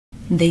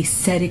They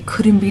said it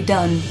couldn't be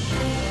done.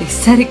 They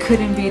said it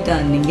couldn't be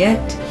done, and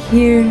yet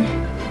here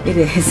it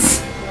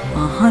is.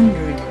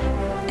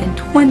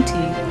 120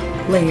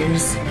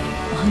 layers.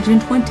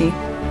 120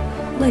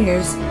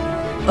 layers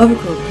of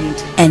acrylic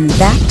paint. And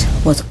that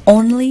was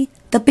only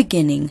the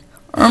beginning.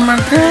 Oh my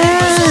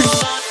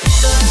god!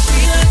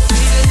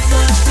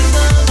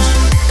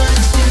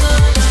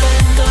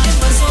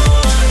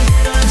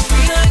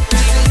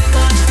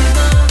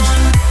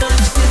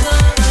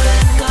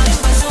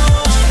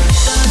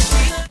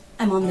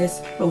 I'm on this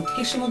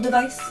rotational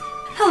device.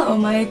 Hello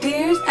my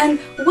dears, and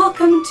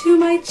welcome to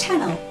my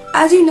channel.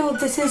 As you know,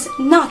 this is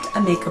not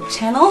a makeup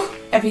channel.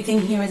 Everything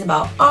here is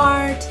about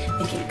art,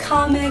 making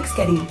comics,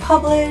 getting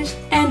published,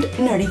 and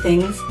nerdy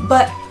things.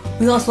 But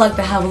we also like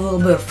to have a little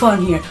bit of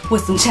fun here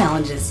with some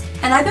challenges.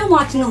 And I've been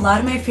watching a lot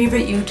of my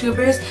favorite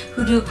YouTubers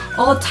who do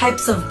all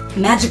types of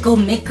magical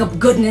makeup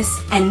goodness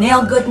and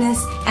nail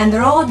goodness, and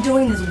they're all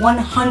doing this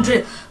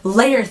 100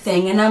 layer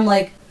thing, and I'm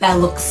like, that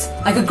looks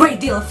like a great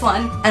deal of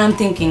fun. And I'm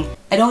thinking,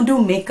 I don't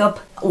do makeup,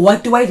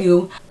 what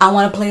do? I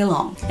want to play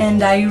along.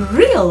 And I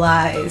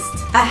realized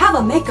I have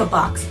a makeup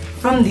box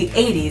from the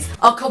 80s,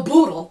 a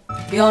caboodle.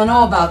 We all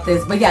know about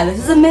this, but yeah, this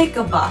is a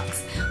makeup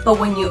box. But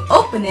when you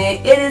open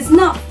it, it is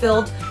not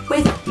filled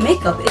with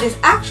makeup. It is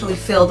actually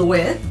filled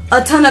with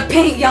a ton of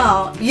paint,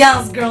 y'all.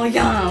 Yes, girl,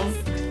 yes.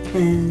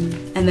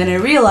 And then I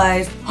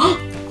realized,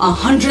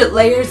 100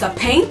 layers of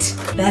paint?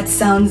 That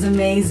sounds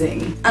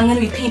amazing. I'm gonna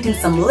be painting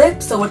some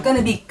lips, so it's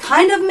gonna be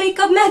kind of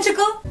makeup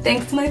magical.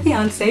 Thanks to my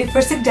fiance for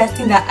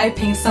suggesting that I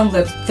paint some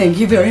lips. Thank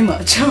you very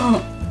much.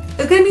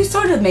 It's gonna be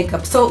sort of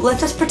makeup, so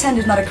let's just pretend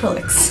it's not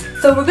acrylics.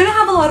 So we're gonna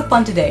have a lot of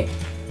fun today.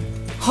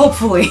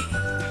 Hopefully.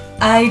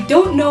 I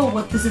don't know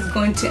what this is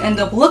going to end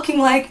up looking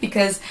like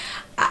because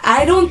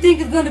I don't think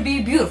it's going to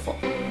be beautiful.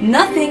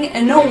 Nothing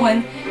and no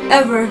one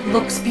ever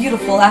looks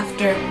beautiful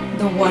after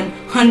the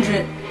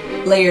 100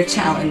 layer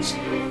challenge.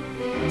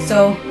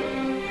 So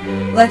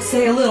let's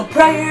say a little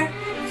prayer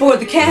for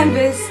the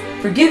canvas,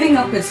 for giving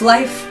up its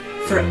life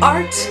for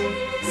art.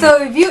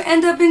 So if you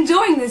end up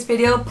enjoying this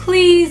video,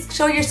 please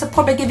show your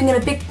support by giving it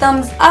a big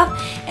thumbs up,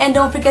 and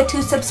don't forget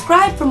to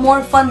subscribe for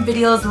more fun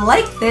videos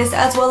like this,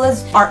 as well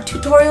as art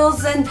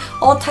tutorials and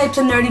all types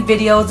of nerdy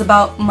videos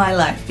about my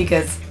life,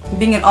 because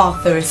being an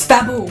author is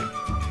taboo.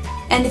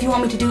 And if you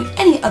want me to do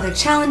any other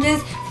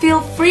challenges, feel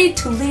free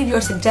to leave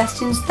your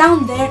suggestions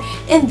down there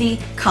in the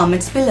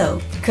comments below,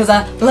 because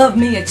I love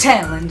me a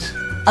challenge.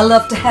 I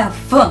love to have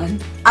fun.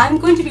 I'm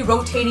going to be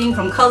rotating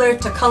from color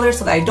to color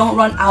so that I don't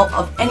run out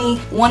of any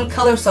one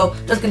color, so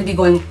just going to be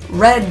going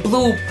red,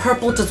 blue,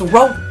 purple, just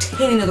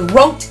rotating and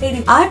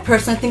rotating. I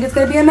personally think it's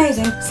going to be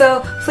amazing.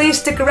 So please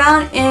stick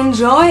around,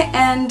 enjoy,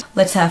 and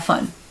let's have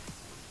fun.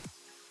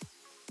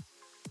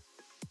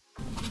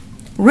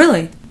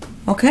 Really?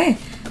 Okay.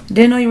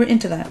 Didn't know you were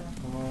into that.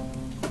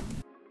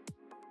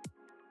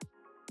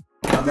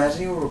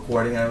 Imagine you were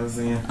recording, I was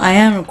seeing. I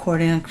am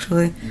recording,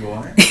 actually. You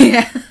are?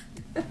 Yeah.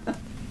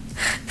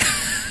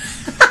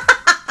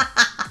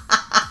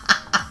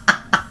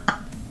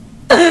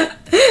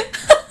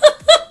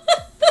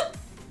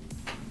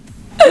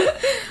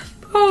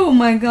 Oh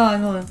my god,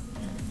 hold on.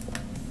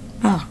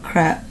 Oh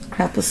crap.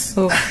 Crap was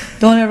so...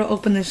 Don't ever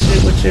open this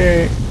shit with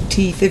your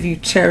teeth if you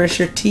cherish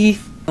your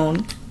teeth.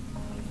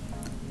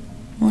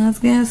 Let's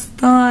get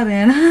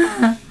started.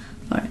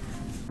 Alright.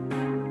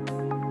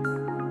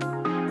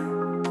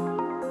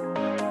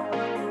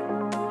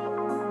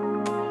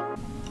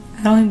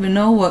 I don't even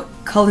know what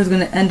color is going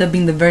to end up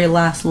being the very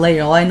last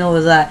layer. All I know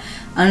is that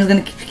I'm just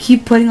going to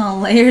keep putting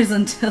on layers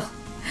until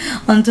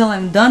I'm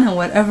done, and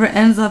whatever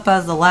ends up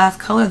as the last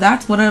color,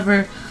 that's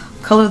whatever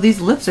color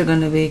these lips are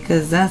going to be,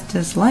 because that's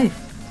just life.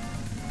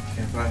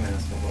 Okay, 5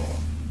 minutes before.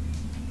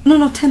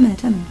 No, 10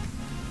 minutes, 10 minutes.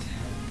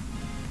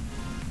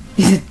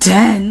 Is it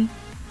 10?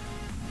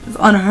 It's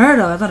unheard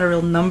of. That's not a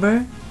real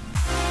number.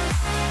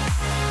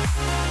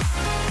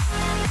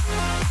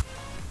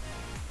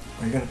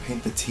 Are you going to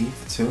paint the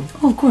teeth too?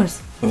 Oh, of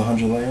course. With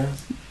 100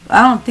 layers?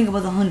 I don't think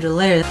about the 100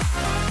 layers.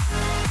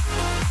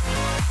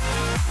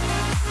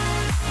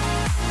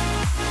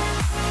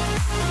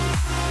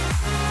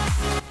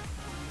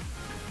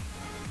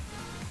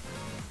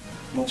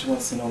 Much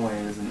wants to know why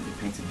it isn't you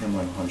painted him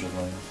like 100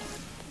 layers.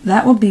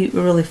 That would be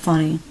really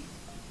funny.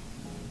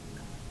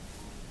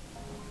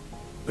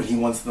 But he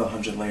wants the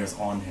 100 layers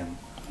on him.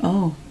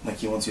 Oh. Like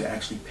he wants you to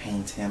actually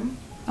paint him.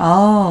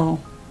 Oh.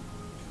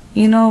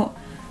 You know,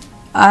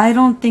 I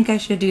don't think I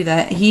should do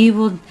that. He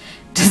will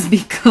just be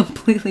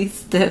completely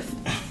stiff.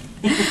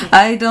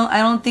 I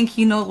don't think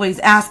he knows what he's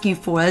asking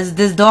for.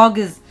 This dog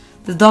is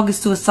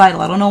suicidal.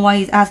 I don't know why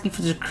he's asking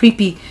for the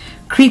creepy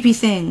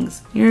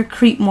things. You're a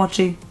creep,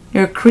 Mochi.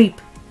 You're a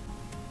creep.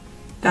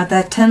 Got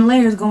that 10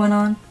 layers going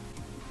on.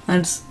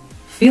 I'm just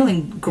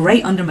feeling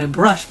great under my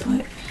brush,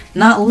 but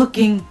not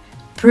looking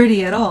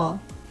pretty at all.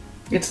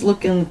 It's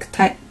looking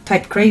type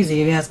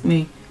crazy, if you ask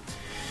me.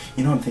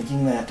 You know, I'm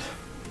thinking that...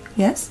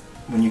 Yes?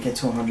 When you get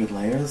to 100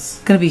 layers...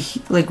 It's gonna be,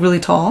 like, really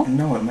tall?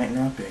 No, it might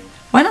not be.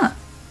 Why not?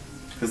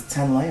 Because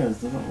 10 layers,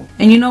 though.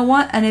 And you know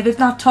what? And if it's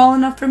not tall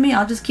enough for me,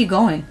 I'll just keep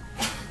going.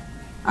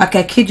 Okay,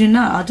 I kid you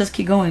not, I'll just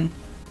keep going.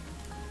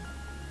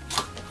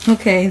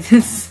 Okay,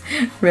 this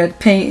red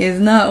paint is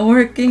not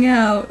working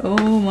out.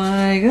 Oh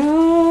my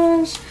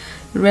gosh.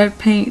 Red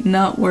paint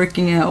not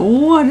working out.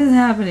 What is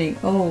happening?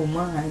 Oh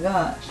my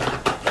gosh.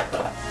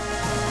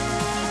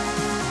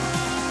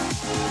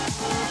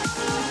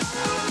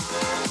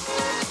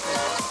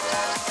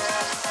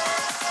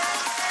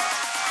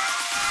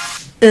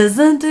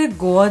 Isn't it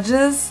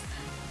gorgeous?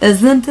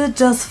 Isn't it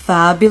just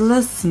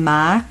fabulous,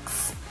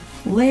 Max?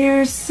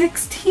 Layer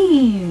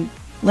 16.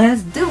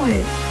 Let's do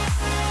it.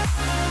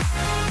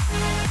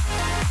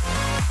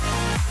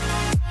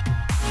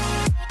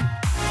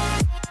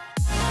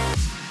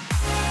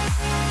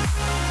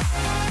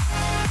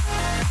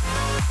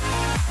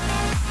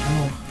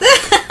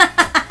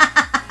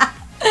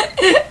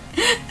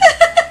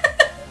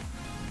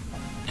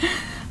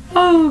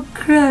 Oh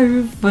crap,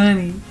 you're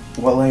funny.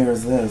 What layer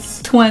is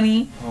this?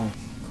 20. Oh.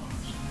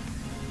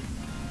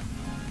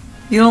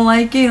 You don't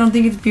like it? You don't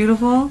think it's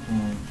beautiful?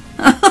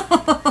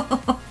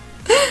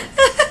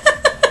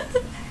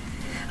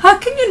 How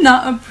can you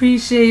not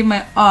appreciate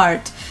my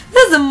art?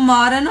 This is a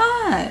modern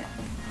art.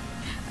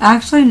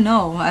 Actually,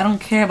 no. I don't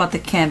care about the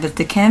canvas.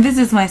 The canvas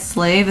is my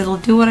slave. It'll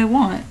do what I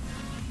want.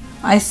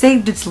 I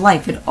saved its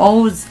life. It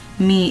owes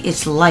me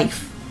its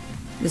life.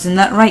 Isn't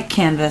that right,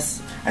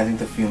 canvas? I think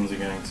the fumes are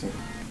getting to.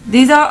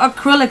 These are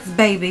acrylics,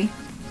 baby.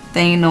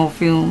 They ain't no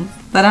fumes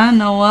that I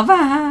know of.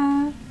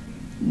 Ah.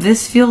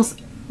 This feels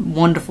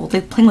wonderful.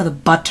 They're playing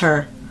with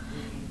butter.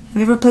 Have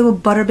you ever played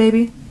with butter,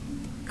 baby?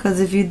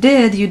 Because if you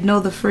did, you'd know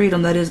the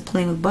freedom that is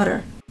playing with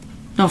butter.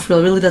 No, for real,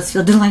 it really does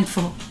feel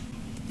delightful.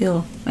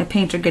 Ew, my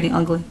paints are getting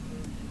ugly.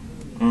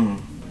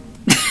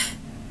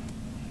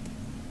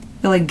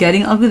 They're like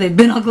getting ugly? They've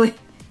been ugly.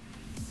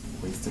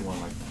 Wasted one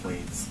like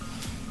plates.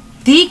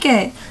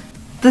 DK!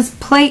 This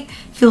plate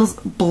feels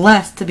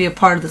blessed to be a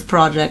part of this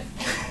project.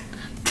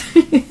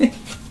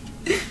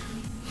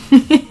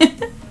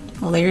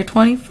 Layer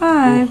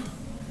 25. Ooh,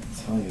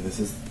 I tell you, this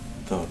is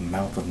the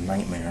mouth of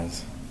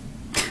nightmares.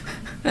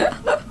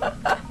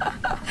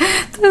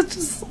 There's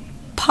just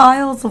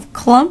piles of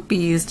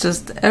clumpies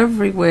just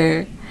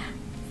everywhere.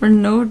 For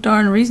no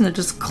darn reason, they're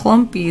just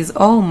clumpies.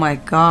 Oh my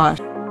gosh.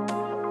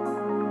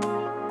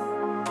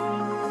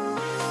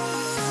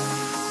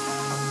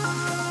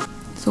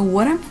 So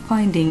what I'm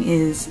finding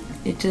is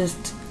it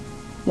just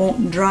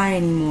won't dry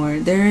anymore.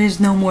 There is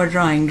no more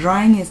drying.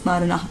 Drying is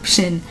not an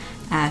option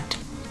at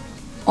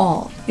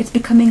all. It's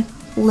becoming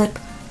lip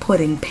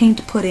pudding,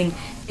 paint pudding.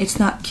 It's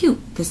not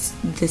cute,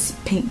 this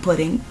paint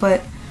pudding,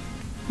 but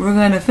we're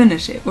gonna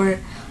finish it. We're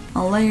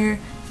on layer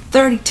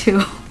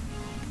 32.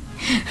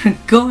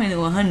 Going to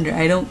 100.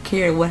 I don't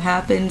care what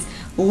happens.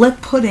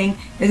 Lip pudding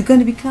is going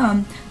to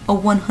become a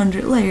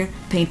 100 layer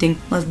painting.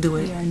 Let's do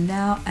it. We are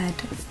now at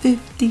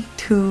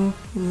 52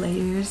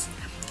 layers.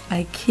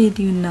 I kid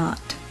you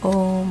not.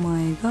 Oh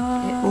my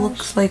god. It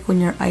looks like when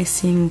you're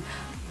icing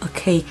a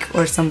cake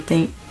or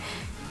something.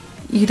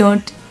 You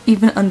don't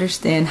even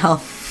understand how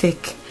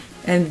thick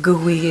and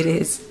gooey it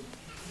is.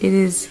 It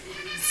is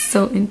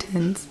so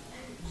intense.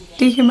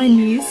 Do you hear my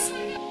niece?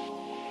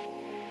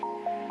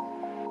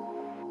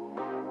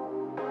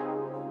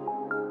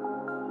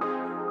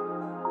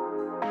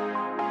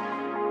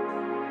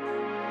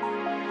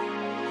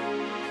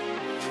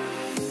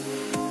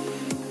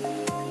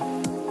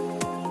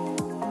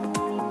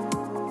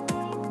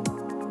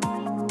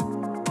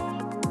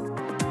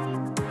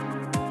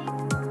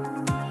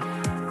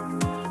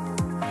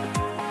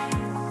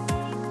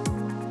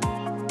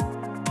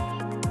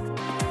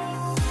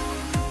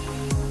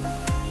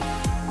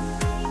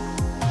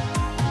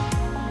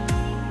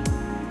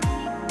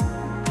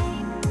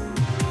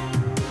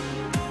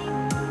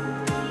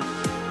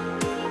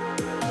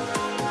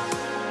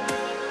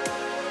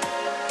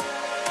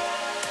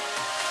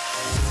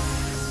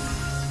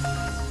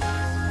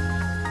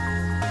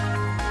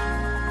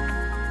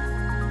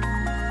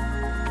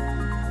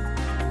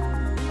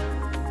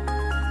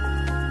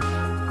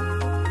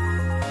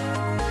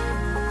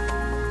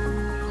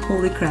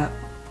 Holy crap.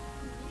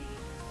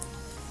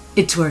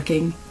 It's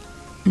working.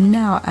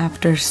 Now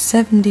after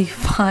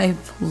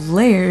 75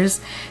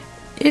 layers,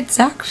 it's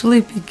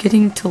actually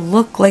beginning to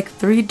look like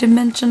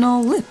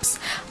three-dimensional lips.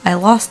 I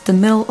lost the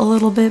middle a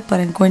little bit, but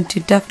I'm going to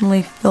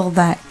definitely fill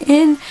that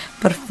in.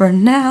 But for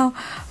now,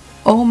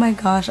 oh my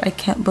gosh, I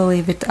can't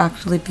believe it's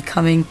actually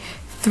becoming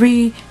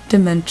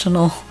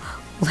three-dimensional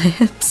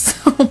lips.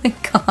 Oh my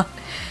god.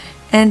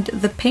 And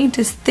the paint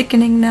is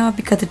thickening now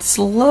because it's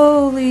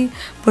slowly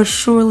but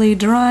surely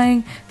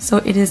drying, so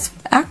it is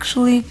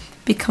actually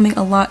becoming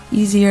a lot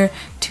easier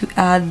to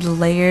add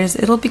layers.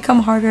 It'll become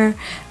harder,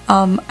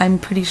 I'm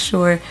pretty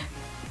sure,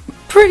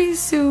 pretty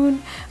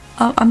soon.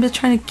 I'm just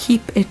trying to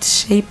keep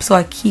its shape, so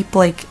I keep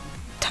like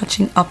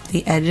touching up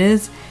the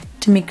edges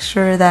to make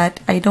sure that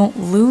I don't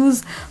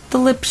lose the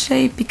lip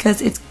shape, because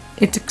it's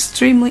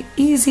extremely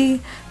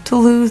easy to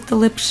lose the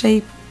lip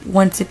shape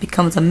once it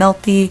becomes a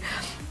melty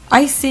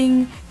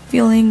icing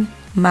feeling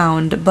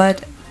mound.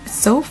 But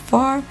so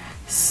far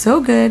so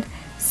good.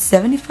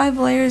 75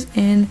 layers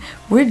in,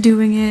 we're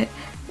doing it.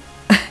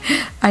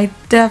 I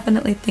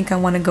definitely think I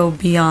want to go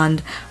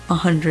beyond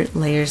 100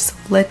 layers. So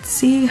let's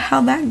see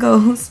how that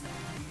goes.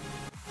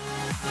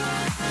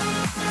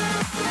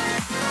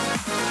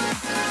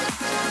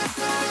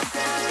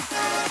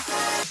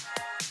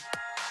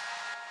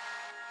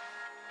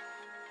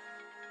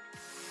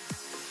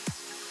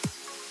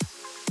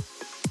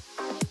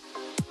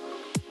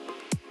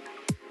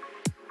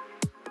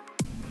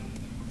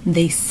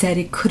 They said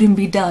it couldn't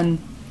be done.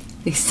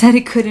 They said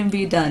it couldn't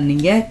be done,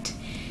 and yet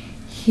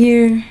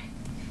here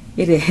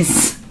it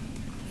is.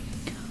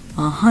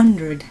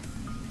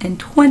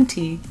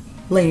 120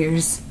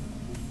 layers.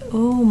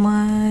 Oh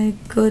my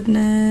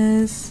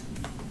goodness.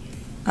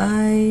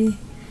 I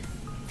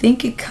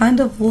think it kind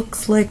of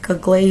looks like a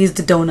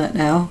glazed donut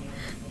now.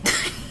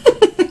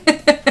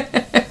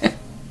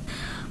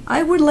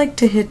 I would like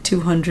to hit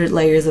 200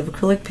 layers of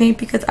acrylic paint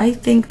because I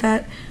think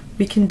that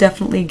we can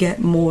definitely get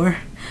more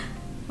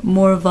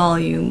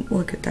volume.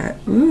 Look at that.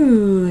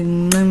 Ooh,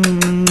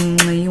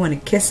 you want to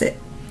kiss it.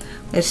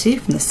 Let's see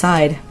it from the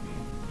side.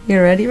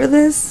 You ready for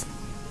this?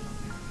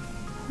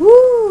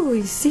 Woo,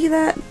 you see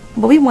that?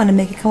 But we want to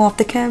make it come off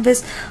the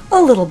canvas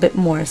a little bit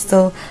more.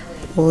 So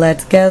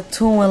let's get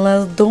to it.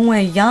 Let's do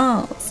it,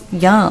 y'all.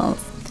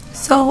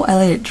 So I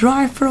let it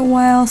dry for a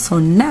while. So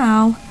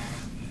now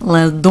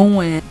let's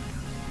do it.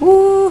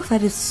 Woo,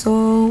 that is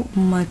so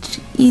much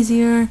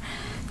easier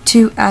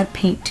to add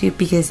paint to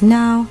because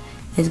now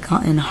it's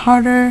gotten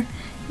harder,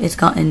 it's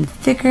gotten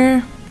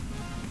thicker,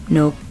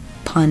 no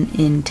pun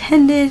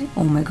intended.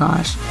 Oh my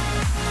gosh.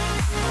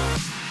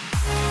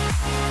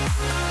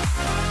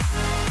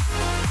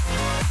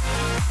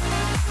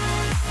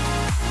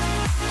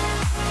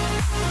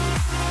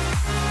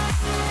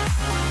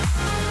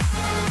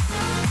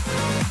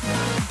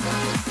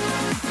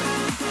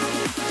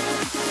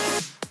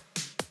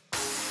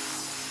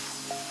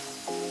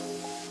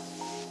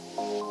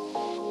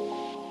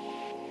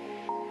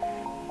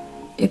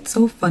 It's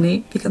so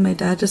funny because my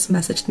dad just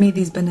messaged me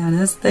these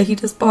bananas that he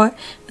just bought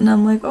and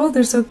I'm like, oh,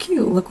 they're so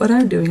cute. Look what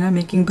I'm doing. I'm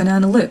making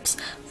banana lips.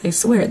 I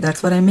swear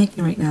that's what I'm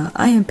making right now.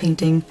 I am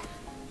painting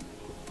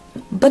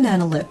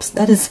banana lips.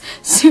 That is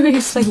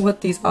seriously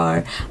what these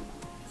are.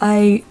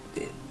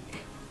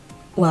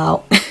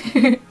 Wow.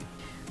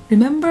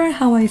 Remember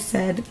how I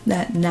said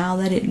that now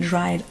that it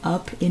dried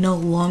up, it no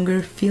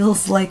longer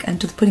feels like I'm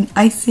just putting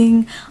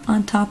icing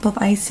on top of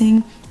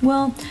icing?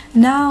 Well,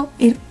 now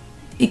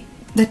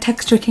the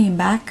texture came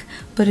back,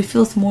 but it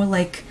feels more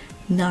like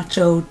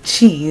nacho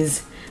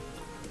cheese.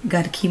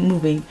 Gotta keep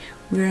moving.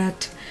 We're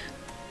at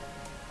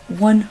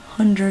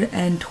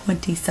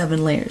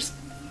 127 layers.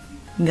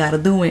 Gotta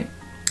do it.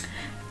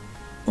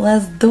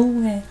 Let's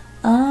do it.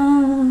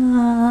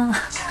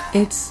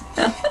 It's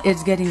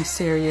getting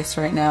serious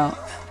right now.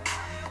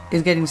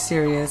 It's getting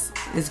serious.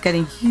 It's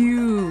getting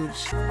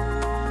huge.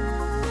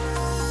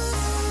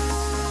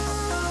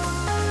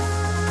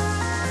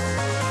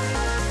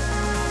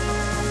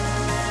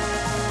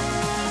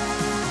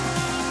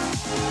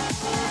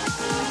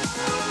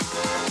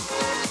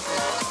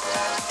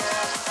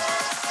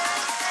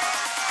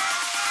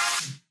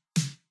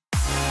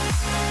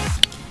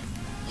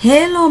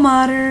 Hello,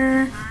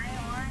 Mother.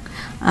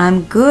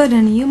 I'm good,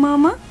 and you,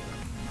 Mama?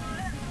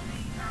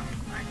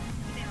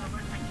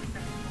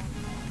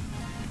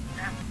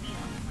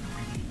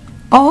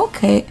 Oh,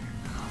 okay.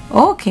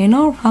 Okay,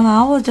 no problem.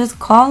 I was just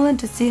calling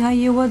to see how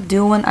you were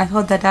doing. I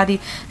heard that Daddy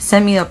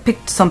sent me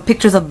some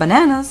pictures of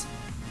bananas.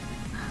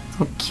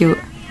 So cute.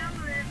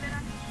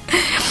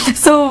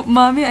 So,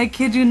 Mommy, I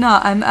kid you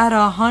not, I'm at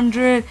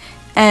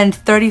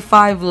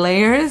 135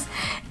 layers,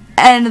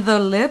 and the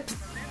lips.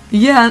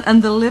 Yeah,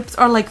 and the lips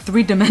are like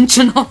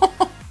 3-dimensional.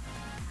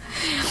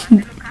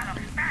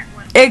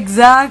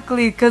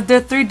 Exactly, because they're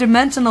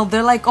 3-dimensional.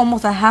 They're like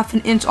almost a half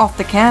an inch off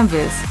the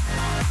canvas.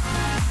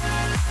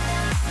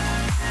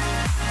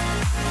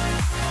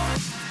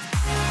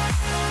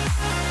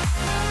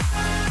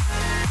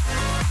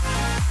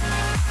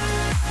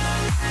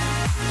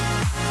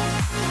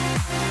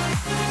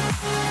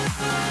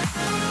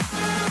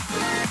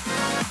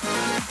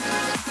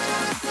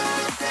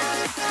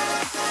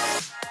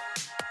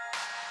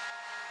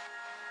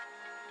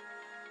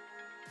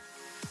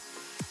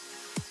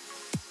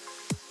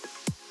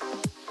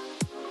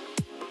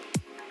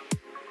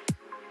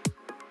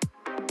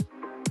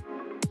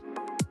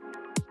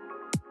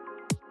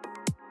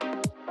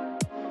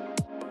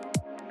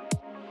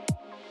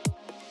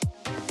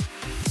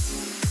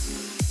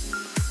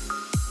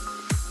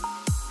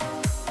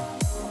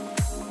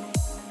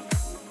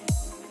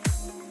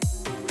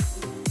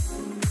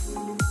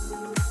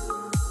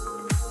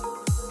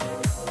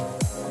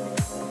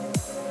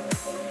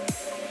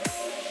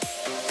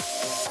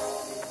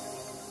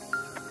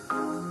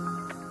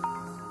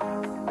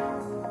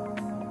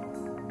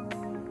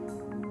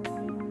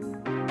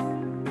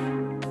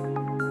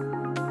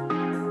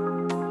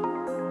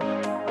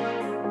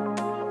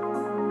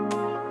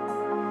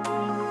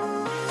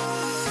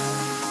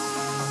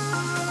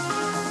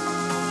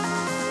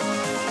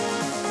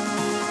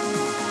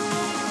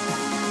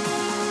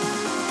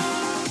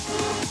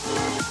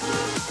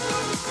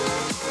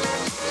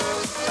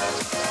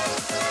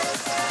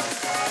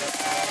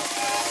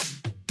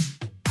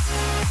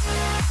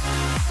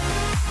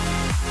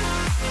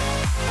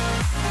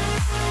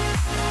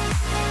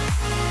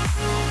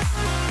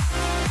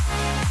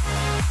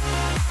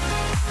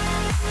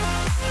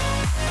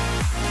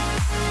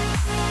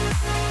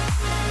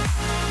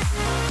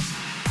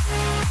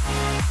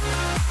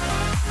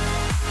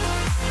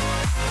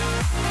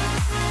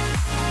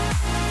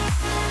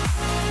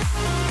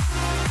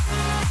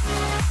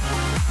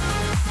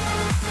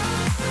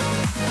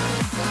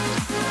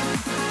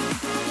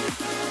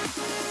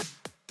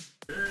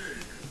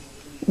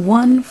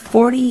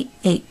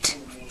 148.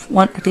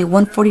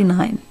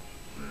 149.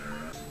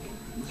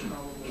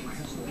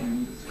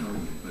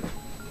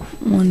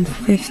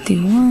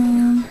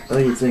 151. Oh,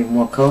 you're doing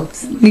more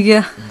coats?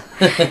 Yeah.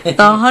 The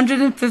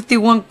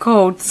 151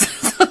 coats.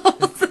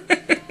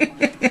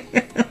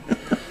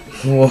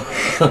 Whoa.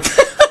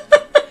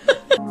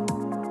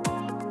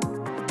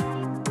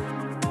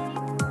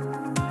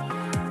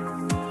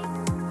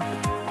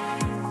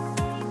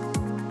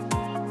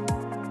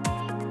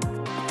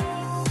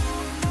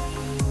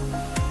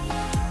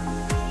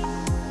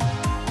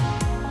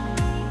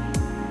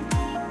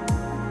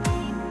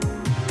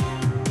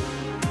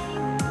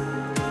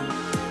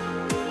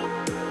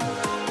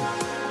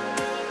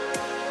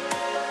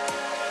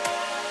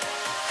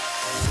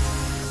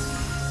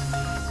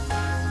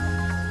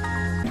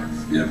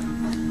 Yep.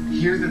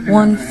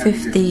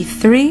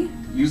 153.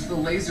 Use the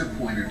laser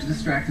pointer to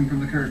distract him from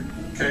the curtain.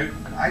 Okay.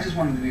 I just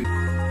wanted to be.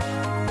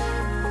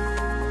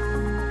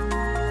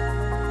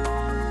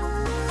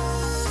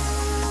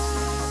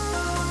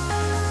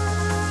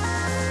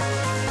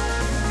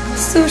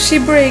 Sushi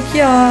break,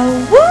 y'all.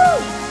 Woo!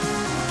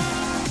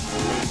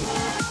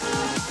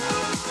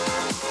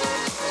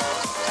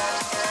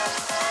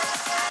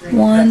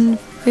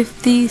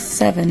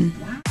 $157.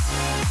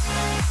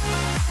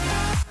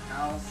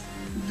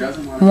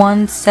 Doesn't want to.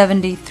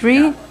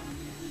 173.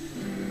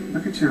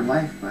 Look at your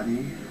life,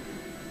 buddy.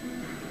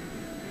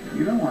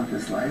 You don't want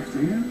this life,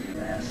 do you?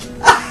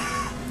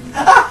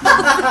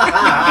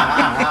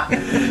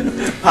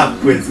 Pop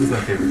quiz is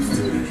my favorite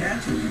student.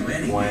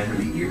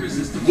 Gwen.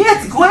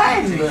 Yes,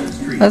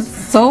 Gwen! That's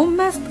so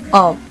messed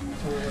up.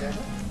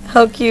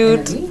 How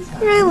cute.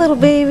 You're a little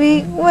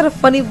baby. What a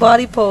funny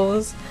body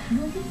pose.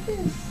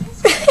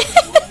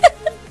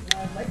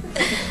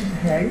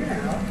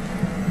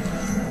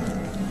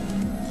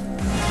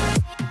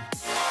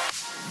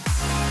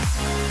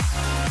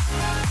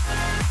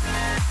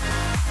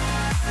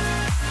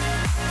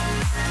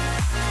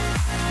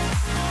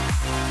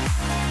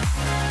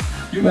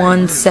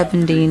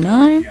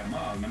 $179.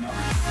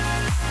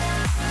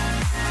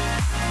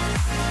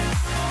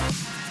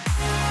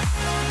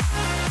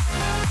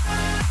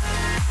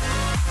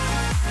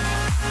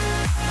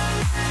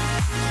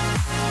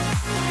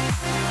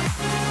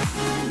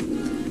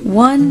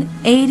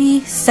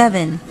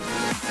 $187.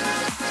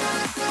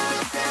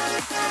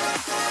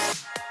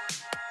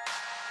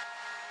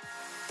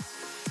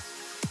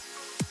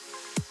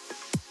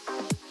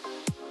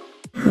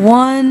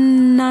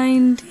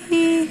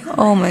 $190.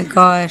 Oh my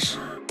gosh.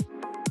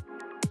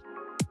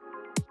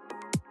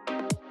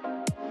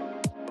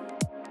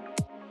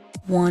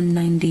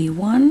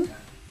 $191.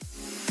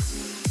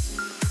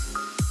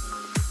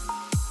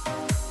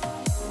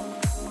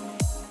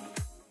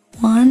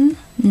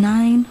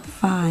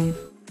 $195.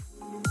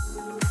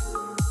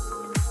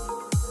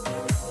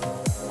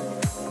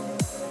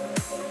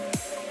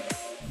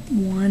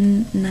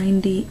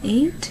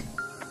 $198.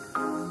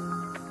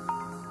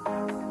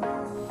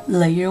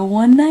 Layer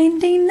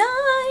 199.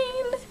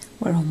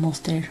 We're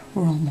almost there.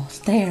 We're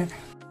almost there.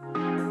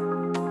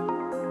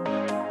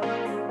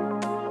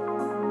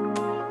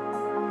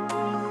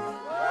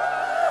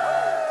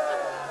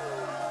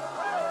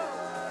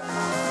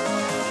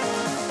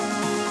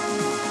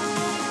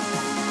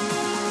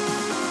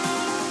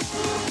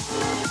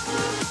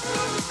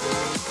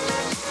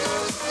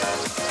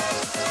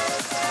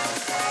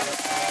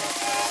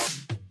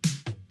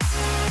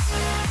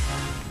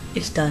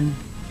 It's done.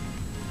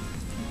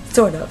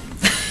 Sort of.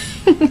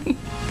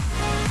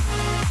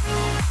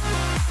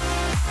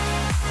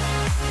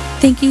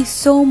 Thank you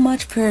so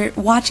much for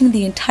watching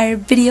the entire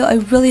video. I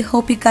really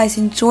hope you guys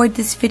enjoyed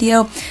this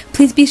video.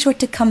 Please be sure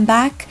to come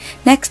back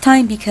next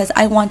time because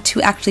I want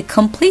to actually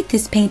complete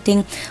this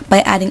painting by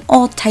adding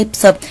all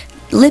types of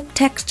lip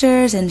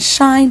textures and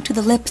shine to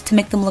the lips to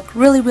make them look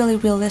really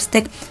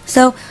realistic.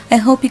 So I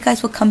hope you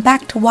guys will come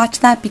back to watch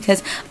that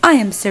because I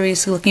am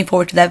seriously looking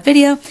forward to that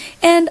video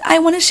and I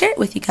want to share it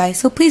with you guys.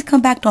 So please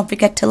come back. Don't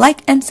forget to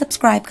like and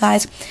subscribe,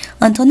 guys.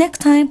 Until next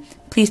time,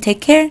 please take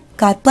care,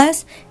 God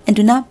bless, and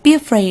do not be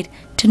afraid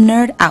to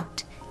nerd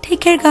out.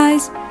 Take care,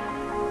 guys.